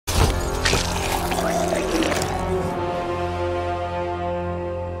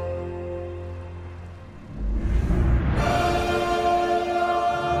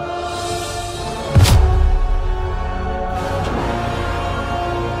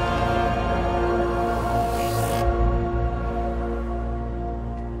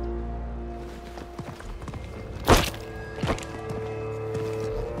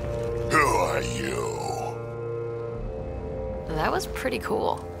pretty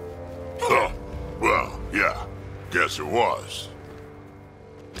cool. Huh. Well, yeah. Guess it was.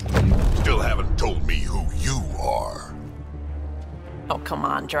 Still haven't told me who you are. Oh, come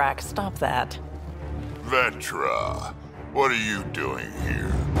on, Drax. Stop that. Vetra, what are you doing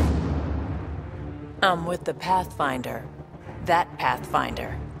here? I'm with the Pathfinder. That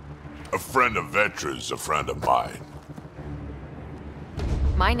Pathfinder. A friend of Vetra's a friend of mine.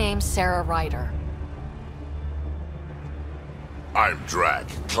 My name's Sarah Ryder. I'm Drac,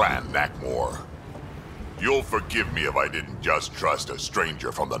 Clan Nakmor. You'll forgive me if I didn't just trust a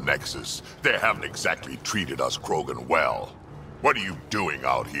stranger from the Nexus. They haven't exactly treated us Krogan well. What are you doing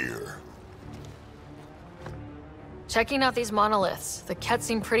out here? Checking out these monoliths. The Ket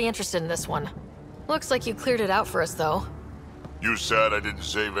seem pretty interested in this one. Looks like you cleared it out for us, though. You said I didn't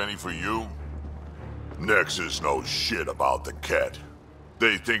save any for you? Nexus knows shit about the Ket.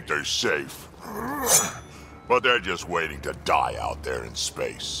 They think they're safe. But they're just waiting to die out there in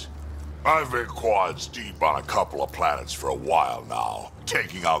space. I've been quads deep on a couple of planets for a while now,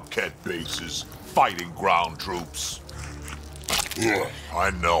 taking out Ket bases, fighting ground troops.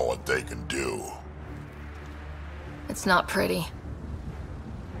 I know what they can do. It's not pretty.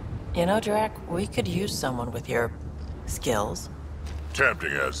 You know, Drac, we could use someone with your skills.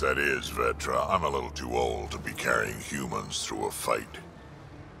 Tempting as that is, Vetra, I'm a little too old to be carrying humans through a fight.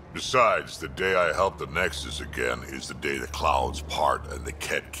 Besides, the day I help the Nexus again is the day the clouds part and the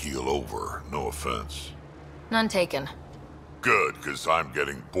Ket keel over. No offense. None taken. Good, because I'm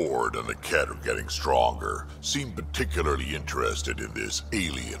getting bored and the Ket are getting stronger. Seem particularly interested in this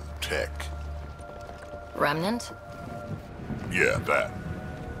alien tech. Remnant? Yeah, that.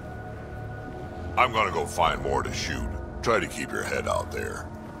 I'm gonna go find more to shoot. Try to keep your head out there.